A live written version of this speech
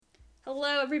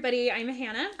Hello, everybody. I'm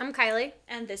Hannah. I'm Kylie.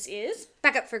 And this is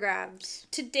Back Up for Grabs.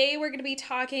 Today we're going to be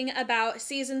talking about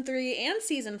Season 3 and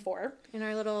Season 4. In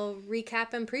our little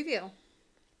recap and preview.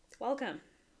 Welcome.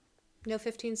 No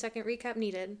 15-second recap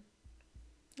needed.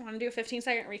 I want to do a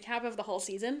 15-second recap of the whole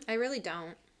season. I really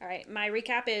don't. All right. My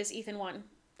recap is Ethan won.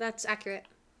 That's accurate.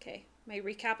 Okay. My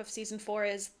recap of Season 4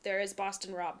 is there is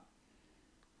Boston Rob.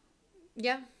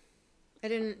 Yeah. I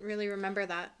didn't really remember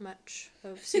that much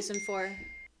of Season 4.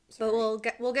 But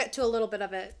we'll get to a little bit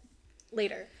of it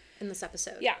later in this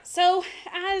episode. Yeah. So,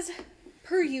 as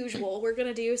per usual, we're going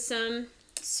to do some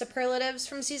superlatives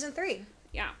from Season 3.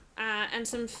 Yeah. And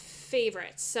some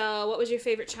favorites. So, what was your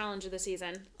favorite challenge of the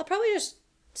season? I'll probably just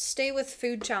stay with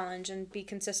food challenge and be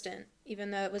consistent,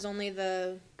 even though it was only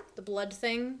the blood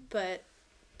thing, but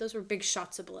those were big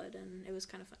shots of blood, and it was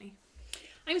kind of funny.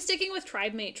 I'm sticking with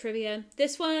Tribe Mate trivia.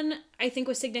 This one, I think,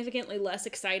 was significantly less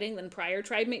exciting than prior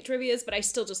Tribe Mate trivias, but I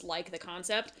still just like the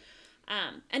concept.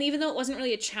 And even though it wasn't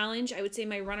really a challenge, I would say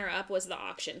my runner-up was the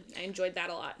auction. I enjoyed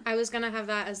that a lot. I was going to have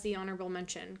that as the honorable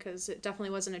mention, because it definitely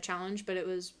wasn't a challenge, but it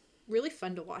was really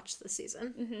fun to watch this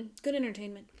season. Mm-hmm. Good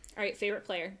entertainment. All right, favorite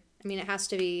player? I mean, it has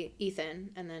to be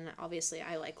Ethan, and then obviously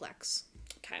I like Lex.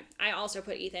 Okay, I also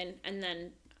put Ethan, and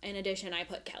then in addition, I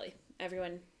put Kelly.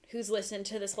 Everyone who's listened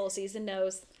to this whole season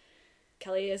knows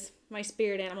Kelly is my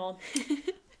spirit animal.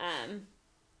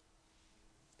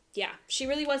 Yeah, she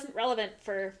really wasn't relevant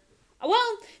for...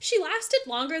 Well, she lasted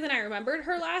longer than I remembered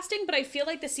her lasting, but I feel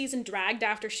like the season dragged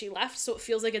after she left, so it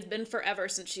feels like it's been forever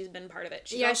since she's been part of it.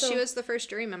 She was the first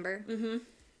jury member. Mm-hmm.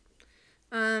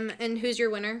 And who's your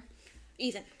winner?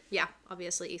 Ethan. Yeah,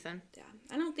 obviously Ethan. Yeah,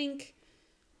 I don't think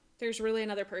there's really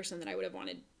another person that I would have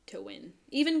wanted to win.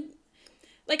 Even...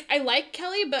 Like, I like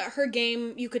Kelly, but her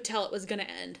game, you could tell it was going to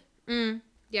end.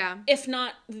 Yeah. If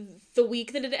not the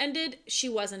week that it ended, she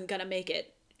wasn't going to make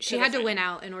it. She had to win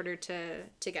out in order to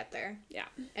get there. Yeah.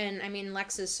 And, I mean,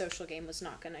 Lex's social game was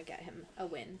not going to get him a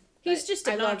win. He's just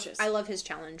obnoxious. I love his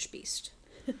challenge beast.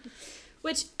 And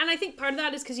I think part of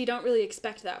that is because you don't really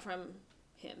expect that from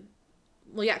him.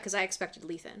 Well, yeah, because I expected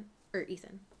Ethan.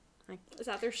 Is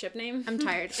that their ship name? I'm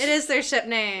tired. It is their ship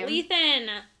name.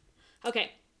 Lethan.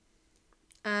 Okay.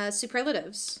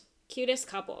 Superlatives. Cutest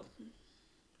couple.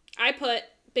 I put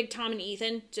Big Tom and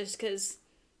Ethan just because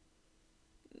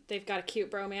they've got a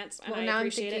cute bromance. And well, I now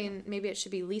appreciate I'm thinking maybe it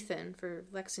should be Lethan for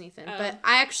Lex and Ethan. Oh. But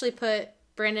I actually put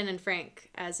Brandon and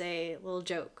Frank as a little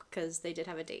joke because they did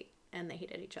have a date and they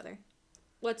hated each other.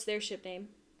 What's their ship name?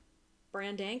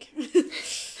 Brandank?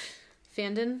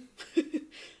 Fandon?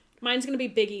 Mine's going to be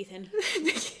Big Ethan.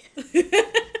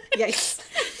 Yikes.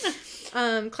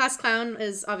 Class clown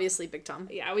is obviously Big Tom.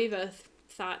 Yeah, we both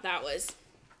thought that was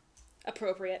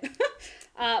appropriate.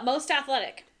 Most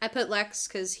athletic. I put Lex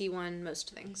because he won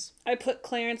most things. I put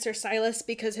Clarence or Silas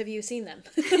because have you seen them?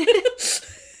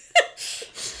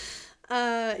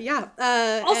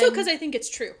 Yeah. Also because I think it's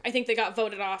true. I think they got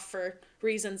voted off for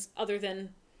reasons other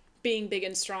than being big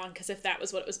and strong, because if that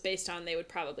was what it was based on, they would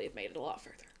probably have made it a lot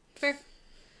further. Fair.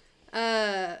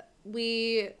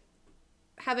 We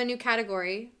have a new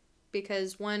category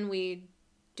because, one, we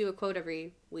do a quote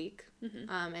every week,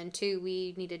 and two,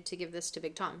 we needed to give this to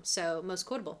Big Tom. So, most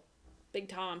quotable. Big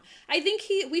Tom. I think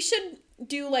we should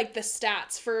do, like, the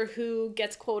stats for who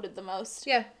gets quoted the most.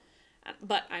 Yeah.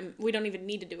 But we don't even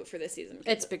need to do it for this season.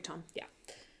 It's Big Tom.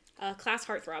 Yeah. Class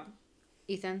heartthrob.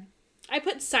 Ethan. I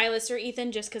put Silas or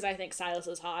Ethan just because I think Silas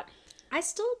is hot. I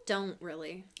still don't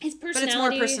really. His personality. But it's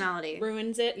more personality.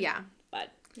 Ruins it. Yeah.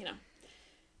 But, you know.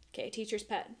 Okay, teacher's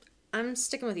pet. I'm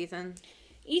sticking with Ethan.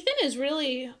 Ethan is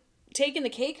really taking the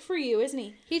cake for you, isn't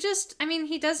he? He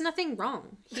does nothing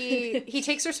wrong. He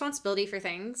takes responsibility for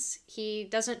things. He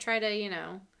doesn't try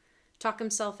to, talk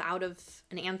himself out of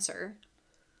an answer.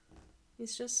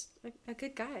 He's just a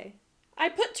good guy. I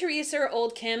put Teresa or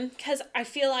Old Kim because I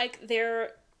feel like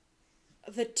they're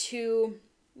the two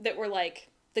that were like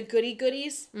the goody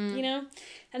goodies,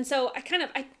 And so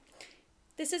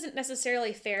this isn't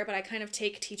necessarily fair, but I kind of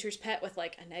take teacher's pet with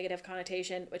like a negative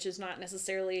connotation, which is not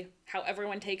necessarily how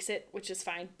everyone takes it, which is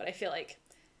fine. But I feel like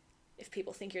if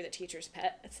people think you're the teacher's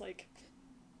pet, it's like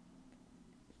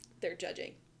they're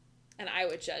judging. And I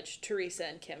would judge Teresa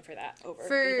and Kim for that over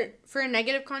Ethan. For a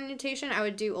negative connotation, I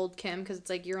would do Old Kim because it's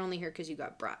like you're only here because you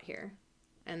got brought here.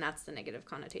 And that's the negative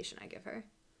connotation I give her.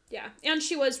 Yeah. And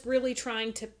she was really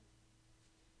trying to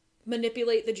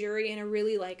manipulate the jury in a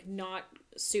really like not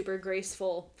super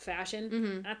graceful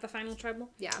fashion at the final tribal.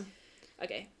 Yeah.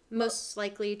 Okay. Most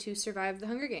likely to survive the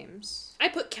Hunger Games. I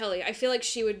put Kelly. I feel like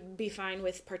she would be fine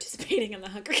with participating in the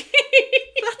Hunger Games.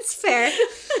 That's fair.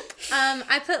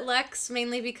 I put Lex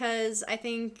mainly because I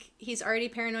think he's already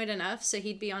paranoid enough, so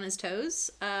he'd be on his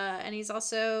toes. And he's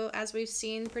also, as we've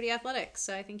seen, pretty athletic,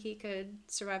 so I think he could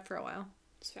survive for a while.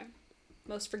 That's fair.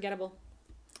 Most forgettable.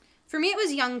 For me, it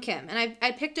was young Kim, and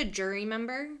I picked a jury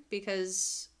member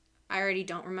because I already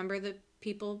don't remember the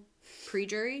people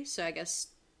pre-jury, so I guess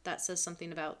that says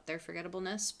something about their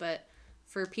forgettableness, but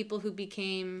for people who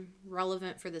became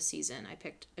relevant for the season, I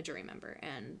picked a jury member,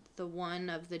 and the one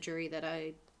of the jury that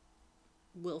I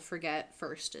will forget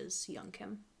first is young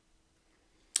Kim.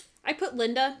 I put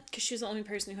Linda because she was the only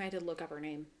person who I had to look up her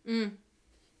name.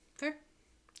 Fair.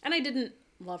 And I didn't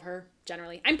love her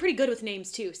generally. I'm pretty good with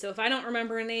names too, so if I don't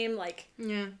remember a name, like...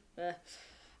 Yeah.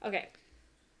 Okay.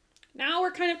 Now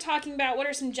we're kind of talking about what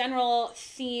are some general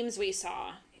themes we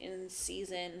saw in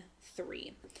season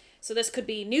 3. So this could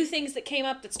be new things that came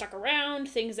up that stuck around,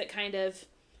 things that kind of,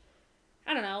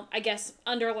 I don't know, I guess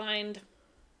underlined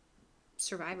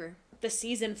Survivor. The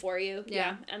season for you.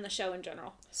 Yeah. And the show in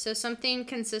general. So something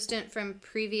consistent from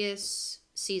previous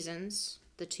seasons,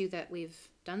 the 2 that we've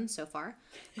done so far,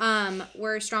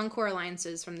 were strong core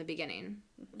alliances from the beginning,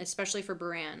 especially for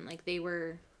Baran. Like, they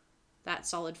were that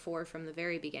solid 4 from the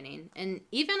very beginning. And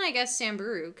even, I guess,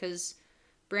 Samburu, because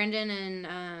Brandon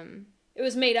and... it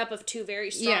was made up of 2 very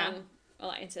strong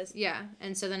alliances. Yeah,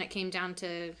 and so then it came down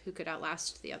to who could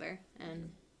outlast the other,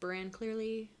 and Baran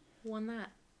clearly won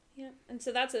that. Yeah, and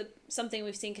so that's something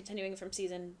we've seen continuing from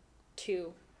season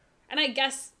 2. And I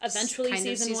guess eventually kind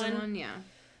season of season 1. 1,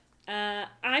 yeah.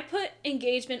 I put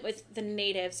engagement with the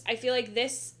natives. I feel like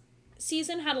this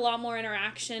season had a lot more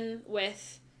interaction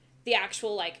with the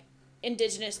actual, like,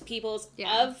 indigenous peoples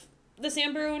of the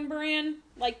Samburu and Baran,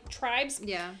 like, tribes.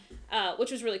 Yeah.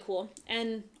 Which was really cool.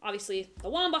 And obviously the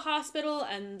Wamba Hospital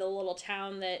and the little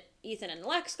town that Ethan and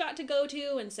Lex got to go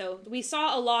to. And so we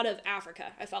saw a lot of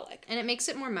Africa, I felt like. And it makes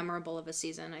it more memorable of a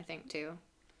season, I think, too.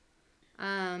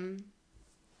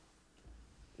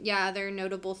 Yeah, other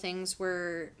notable things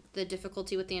were the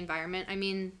difficulty with the environment. I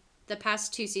mean, the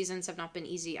past 2 seasons have not been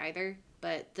easy either,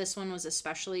 but this one was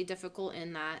especially difficult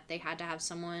in that they had to have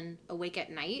someone awake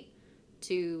at night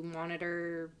to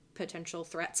monitor potential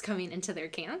threats coming into their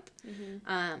camp.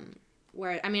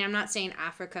 Where, I mean, I'm not saying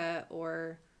Africa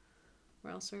or...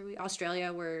 Where else were we?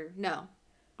 Australia were... No.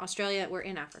 Australia were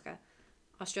in Africa.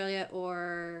 Australia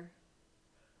or...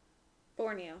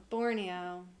 Borneo.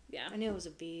 Yeah. I knew it was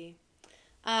a B.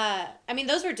 I mean,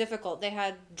 those were difficult. They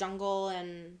had jungle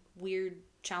and weird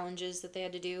challenges that they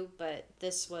had to do, but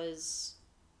this was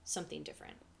something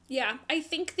different. Yeah, I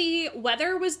think the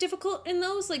weather was difficult in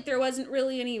those. Like, there wasn't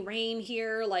really any rain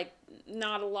here. Like,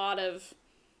 not a lot of,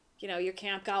 your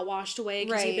camp got washed away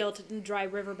because you built a dry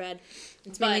riverbed.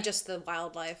 It's mainly just the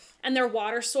wildlife. And their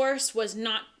water source was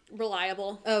not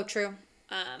reliable. Oh, true.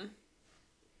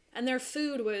 And their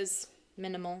food was...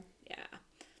 minimal. Yeah.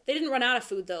 They didn't run out of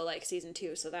food, though, like season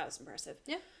 2, so that was impressive.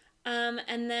 Yeah.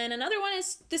 And then another one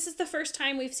is, this is the first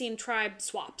time we've seen tribe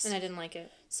swaps. And I didn't like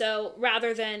it. So,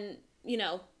 rather than,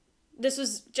 this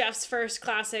was Jeff's first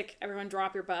classic, everyone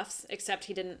drop your buffs, except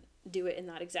he didn't do it in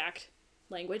that exact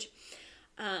language,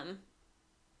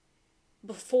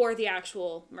 before the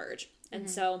actual merge. And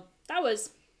so, that was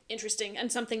interesting,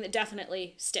 and something that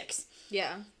definitely sticks.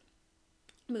 Yeah.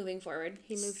 Moving forward.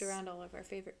 He moved around all of our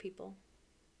favorite people.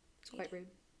 It's quite rude.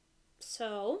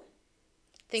 So,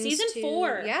 Things season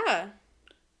 4. Yeah.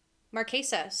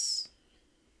 Marquesas.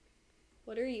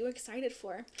 What are you excited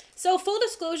for? So, full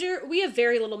disclosure, we have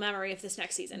very little memory of this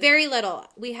next season. Very little.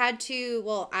 We had to,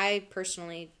 well, I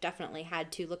personally definitely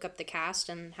had to look up the cast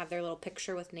and have their little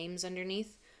picture with names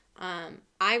underneath.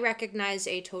 I recognize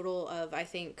a total of, I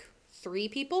think, 3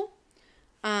 people.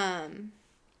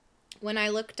 When I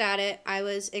looked at it, I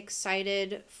was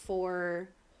excited for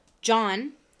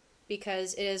John,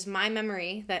 because it is my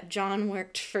memory that John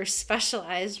worked for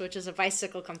Specialized, which is a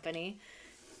bicycle company.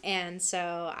 And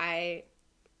so I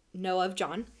know of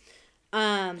John.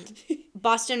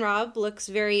 Boston Rob looks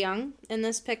very young in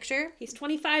this picture. He's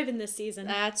 25 in this season.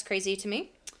 That's crazy to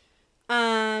me.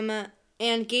 And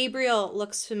Gabriel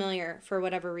looks familiar for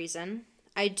whatever reason.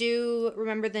 I do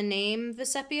remember the name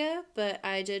Visepia, but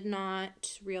I did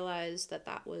not realize that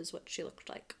that was what she looked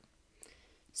like.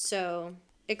 So,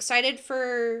 excited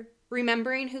for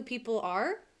remembering who people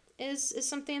are is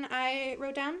something I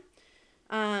wrote down.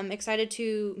 Excited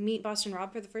to meet Boston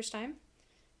Rob for the first time.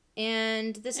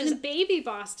 And this is... a baby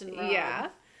Boston Rob. Yeah.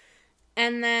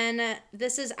 And then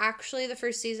this is actually the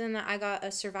first season that I got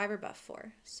a Survivor buff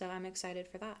for. So I'm excited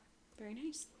for that. Very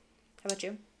nice. How about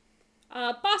you?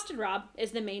 Boston Rob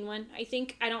is the main one.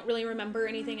 I don't really remember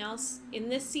anything else in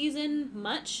this season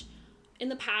much. In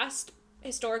the past,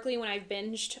 historically, when I've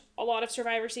binged a lot of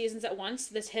Survivor seasons at once,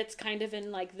 this hits kind of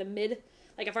in like the mid.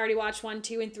 Like I've already watched 1,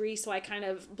 2, and 3, so I kind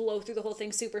of blow through the whole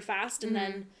thing super fast, and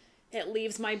then it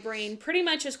leaves my brain pretty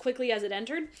much as quickly as it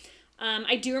entered.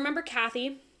 I do remember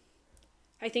Kathy.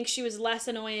 I think she was less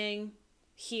annoying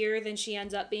here than she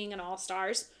ends up being in All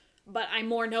Stars, but I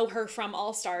more know her from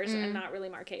All Stars and not really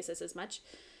Marquesas as much.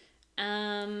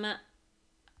 I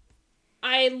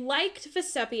liked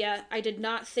Vesepia. I did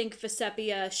not think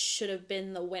Vesepia should have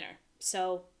been the winner.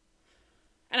 So,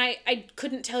 and I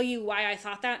couldn't tell you why I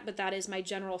thought that, but that is my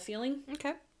general feeling.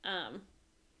 Okay.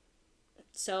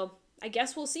 So I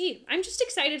guess we'll see. I'm just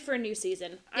excited for a new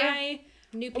season. Yeah.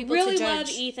 New people really to judge.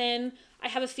 love Ethan. I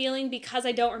have a feeling because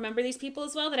I don't remember these people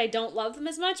as well that I don't love them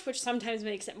as much, which sometimes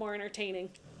makes it more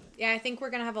entertaining. Yeah, I think we're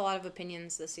going to have a lot of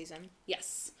opinions this season.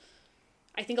 Yes.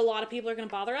 I think a lot of people are going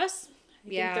to bother us. I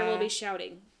think there will be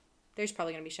shouting. There's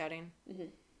probably going to be shouting. Mm-hmm.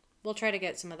 We'll try to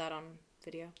get some of that on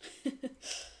video.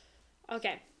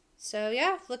 Okay. So,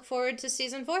 yeah, look forward to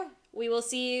season 4. We will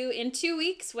see you in 2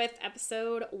 weeks with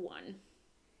episode 1.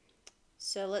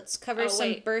 So let's cover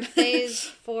some birthdays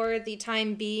for the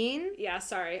time being. Yeah,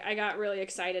 sorry. I got really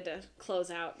excited to close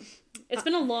out. It's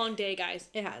been a long day, guys.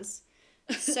 It has.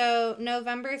 So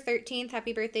November 13th,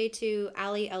 happy birthday to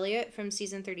Allie Elliott from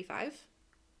season 35.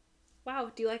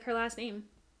 Wow, do you like her last name?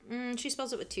 She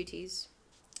spells it with 2 T's.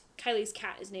 Kylie's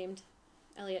cat is named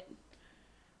Elliott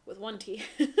with 1 T.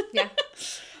 Yeah.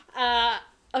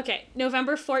 Okay,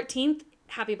 November 14th.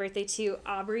 Happy birthday to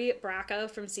Aubrey Bracco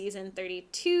from season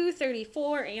 32,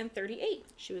 34, and 38.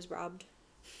 She was robbed.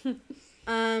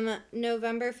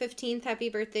 November 15th, happy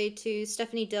birthday to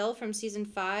Stephanie Dill from season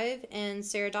 5 and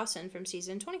Sarah Dawson from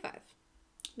season 25.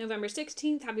 November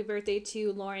 16th, happy birthday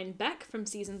to Lauren Beck from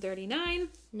season 39.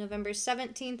 November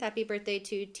 17th, happy birthday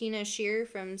to Tina Shear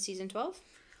from season 12.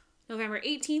 November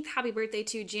 18th, happy birthday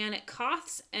to Janet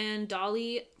Koths and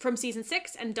Dolly from season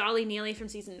 6 and Dolly Neely from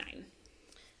season 9.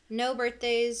 No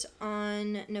birthdays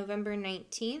on November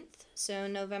 19th. So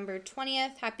November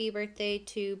 20th, happy birthday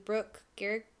to Brooke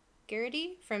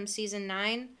Garrity from season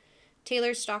 9,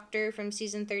 Taylor Stockter from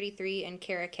season 33, and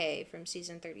Kara Kay from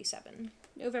season 37.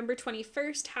 November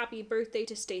 21st, happy birthday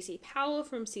to Stacey Powell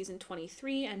from season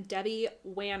 23 and Debbie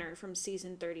Wanner from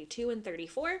season 32 and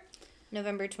 34.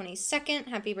 November 22nd,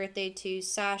 happy birthday to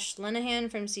Sash Lenehan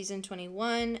from season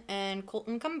 21 and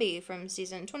Colton Cumby from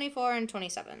season 24 and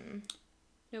 27.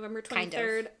 November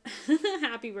 23rd,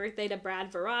 happy birthday to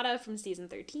Brad Verrata from season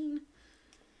 13.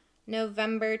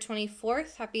 November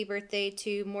 24th, happy birthday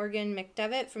to Morgan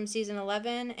McDevitt from season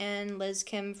 11 and Liz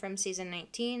Kim from season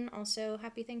 19. Also,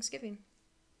 happy Thanksgiving.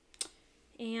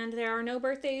 And there are no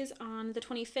birthdays on the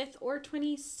 25th or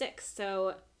 26th,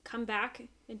 so come back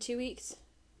in 2 weeks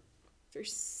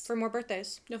for more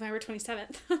birthdays. November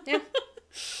 27th. Yeah.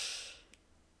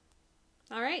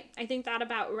 All right, I think that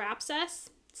about wraps us.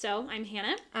 So, I'm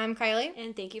Hannah. I'm Kylie.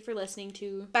 And thank you for listening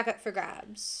to Back Up for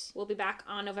Grabs. We'll be back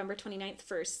on November 29th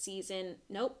for season...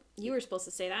 Nope, you were supposed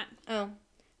to say that. Oh.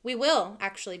 We will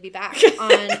actually be back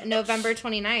on November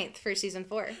 29th for season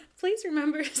 4. Please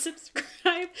remember to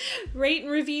subscribe, rate,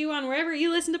 and review on wherever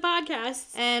you listen to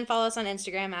podcasts. And follow us on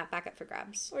Instagram at Back Up for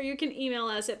Grabs. Or you can email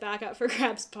us at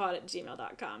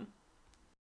backupforgrabspod@gmail.com.